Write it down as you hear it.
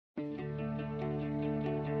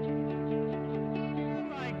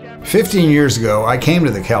15 years ago, I came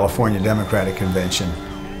to the California Democratic Convention,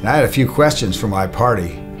 and I had a few questions for my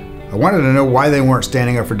party. I wanted to know why they weren't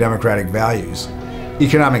standing up for democratic values,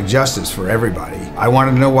 economic justice for everybody. I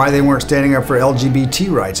wanted to know why they weren't standing up for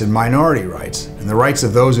LGBT rights and minority rights, and the rights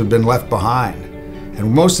of those who'd been left behind. And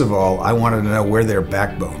most of all, I wanted to know where their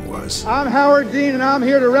backbone was. I'm Howard Dean, and I'm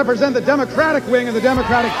here to represent the Democratic wing of the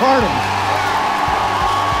Democratic Party.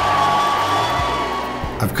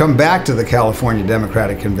 I've come back to the California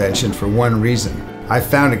Democratic Convention for one reason. I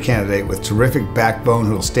found a candidate with terrific backbone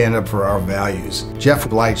who will stand up for our values. Jeff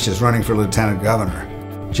Bleich is running for Lieutenant Governor.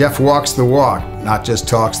 Jeff walks the walk, not just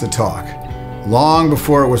talks the talk. Long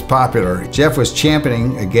before it was popular, Jeff was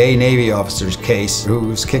championing a gay Navy officer's case who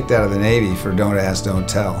was kicked out of the Navy for don't ask, don't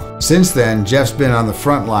tell. Since then, Jeff's been on the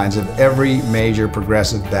front lines of every major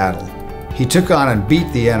progressive battle. He took on and beat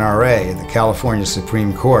the NRA at the California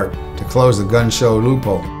Supreme Court to close the gun show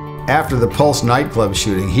loophole. After the Pulse nightclub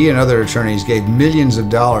shooting, he and other attorneys gave millions of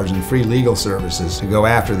dollars in free legal services to go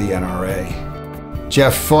after the NRA.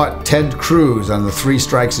 Jeff fought Ted Cruz on the 3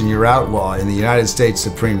 strikes and you're out law in the United States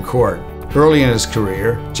Supreme Court. Early in his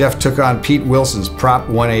career, Jeff took on Pete Wilson's Prop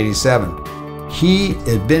 187. He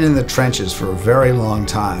had been in the trenches for a very long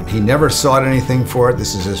time. He never sought anything for it.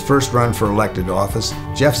 This is his first run for elected office.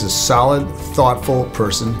 Jeff's a solid, thoughtful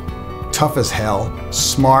person, tough as hell,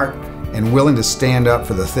 smart, and willing to stand up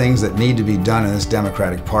for the things that need to be done in this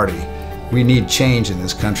Democratic Party. We need change in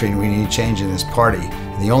this country, and we need change in this party.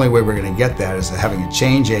 And the only way we're going to get that is having a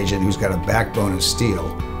change agent who's got a backbone of steel,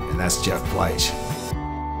 and that's Jeff Bleich.